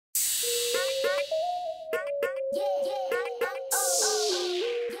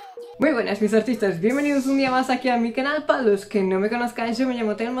Muy buenas mis artistas, bienvenidos un día más aquí a mi canal. Para los que no me conozcan, yo me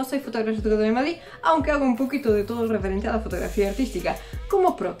llamo Telmo, soy fotógrafo de Madrid, aunque hago un poquito de todo referente a la fotografía artística,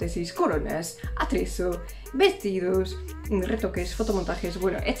 como prótesis, coronas, atrezo, vestidos, retoques, fotomontajes,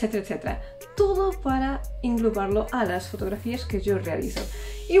 bueno, etcétera, etcétera. Todo para englobarlo a las fotografías que yo realizo.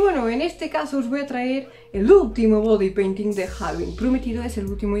 Y bueno, en este caso os voy a traer el último body painting de Halloween. Prometido es el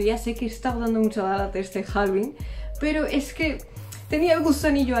último día, sé que estaba dando mucha lata este Halloween, pero es que tenía el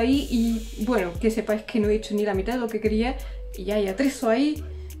gusanillo ahí y bueno, que sepáis que no he hecho ni la mitad de lo que quería y ya hay atrezo ahí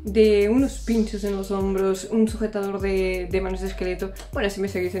de unos pinchos en los hombros, un sujetador de manos de esqueleto. Bueno, si me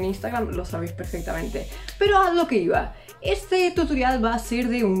seguís en Instagram lo sabéis perfectamente. Pero a lo que iba. Este tutorial va a ser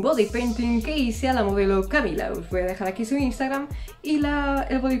de un body painting que hice a la modelo Camila. Os voy a dejar aquí su Instagram y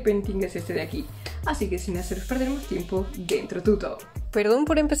el body painting es este de aquí. Así que sin haceros perder más tiempo, dentro tuto. Perdón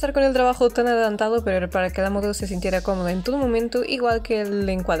por empezar con el trabajo tan adelantado, pero para que la modelo se sintiera cómoda en todo momento, igual que el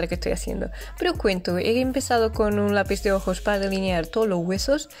encuadre que estoy haciendo. Pero cuento, he empezado con un lápiz de ojos para delinear todos los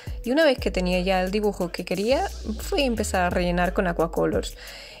huesos y una vez que tenía ya el dibujo que quería, fui a empezar a rellenar con aquacolors.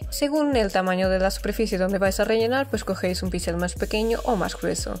 Según el tamaño de la superficie donde vais a rellenar, pues cogéis un pincel más pequeño o más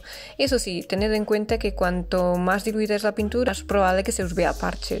grueso. Eso sí, tened en cuenta que cuanto más diluida es la pintura, es probable que se os vea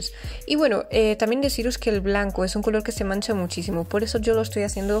parches. Y bueno, también deciros que el blanco es un color que se mancha muchísimo, por eso yo lo estoy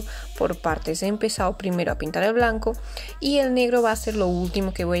haciendo por partes. He empezado primero a pintar el blanco y el negro va a ser lo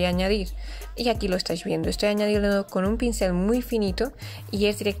último que voy a añadir. Y aquí lo estáis viendo, estoy añadiendo con un pincel muy finito y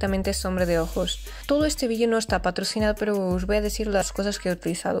es directamente sombra de ojos. Todo este vídeo no está patrocinado, pero os voy a decir las cosas que he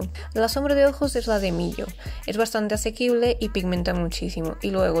utilizado. La sombra de ojos es la de Millo, es bastante asequible y pigmenta muchísimo.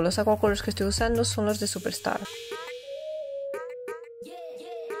 Y luego los aquacolors que estoy usando son los de Superstar.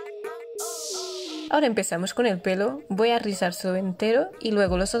 Ahora empezamos con el pelo, voy a rizárselo entero y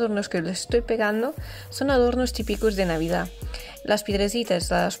luego los adornos que les estoy pegando son adornos típicos de Navidad. Las piedrecitas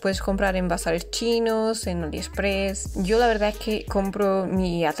las puedes comprar en bazares chinos, en AliExpress. Yo la verdad es que compro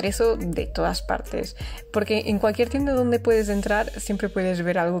mi atrezo de todas partes, porque en cualquier tienda donde puedes entrar siempre puedes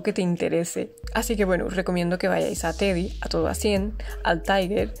ver algo que te interese. Así que bueno, os recomiendo que vayáis a Teddy, a Todo a 100, al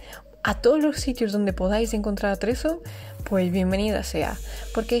Tiger, a todos los sitios donde podáis encontrar atrezo, pues bienvenida sea,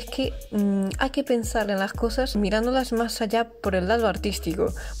 porque es que hay que pensar en las cosas mirándolas más allá por el lado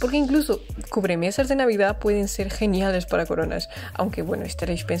artístico, porque incluso cubremesas de Navidad pueden ser geniales para coronas, aunque bueno,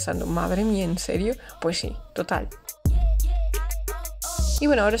 estaréis pensando, madre mía, ¿en serio? Pues sí, total. Y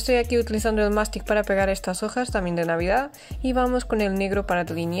bueno, ahora estoy aquí utilizando el mastic para pegar estas hojas también de Navidad y vamos con el negro para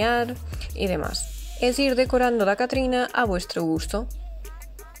delinear y demás. Es ir decorando la Catrina a vuestro gusto.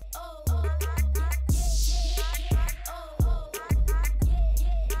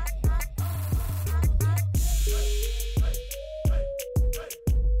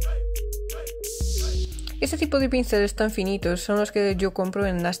 Este tipo de pinceles tan finitos son los que yo compro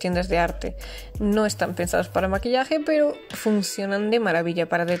en las tiendas de arte. No están pensados para maquillaje, pero funcionan de maravilla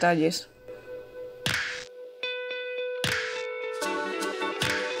para detalles.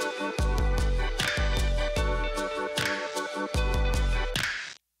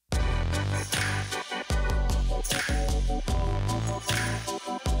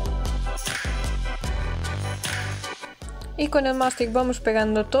 Y con el mastic vamos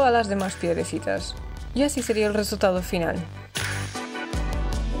pegando todas las demás piedrecitas. Y así sería el resultado final.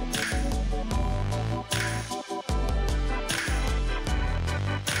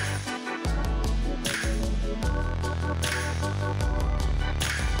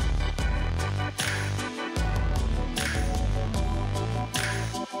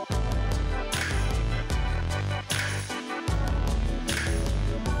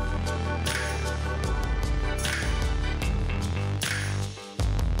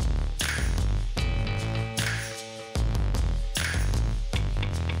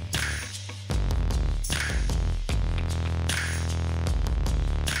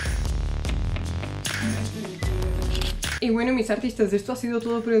 Y bueno mis artistas, esto ha sido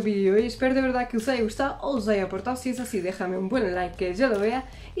todo por el vídeo y espero de verdad que os haya gustado o os haya aportado. Si es así, déjame un buen like que yo lo vea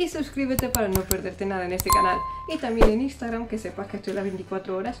y suscríbete para no perderte nada en este canal. Y también en Instagram, que sepas que estoy las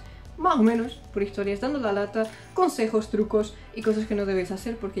 24 horas, más o menos, por historias dando la lata, consejos, trucos y cosas que no debéis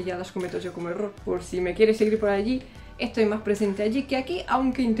hacer porque ya las cometo yo como error. Por si me quieres seguir por allí, estoy más presente allí que aquí,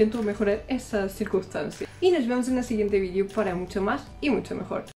 aunque intento mejorar esas circunstancias. Y nos vemos en el siguiente vídeo para mucho más y mucho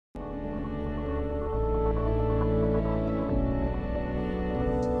mejor.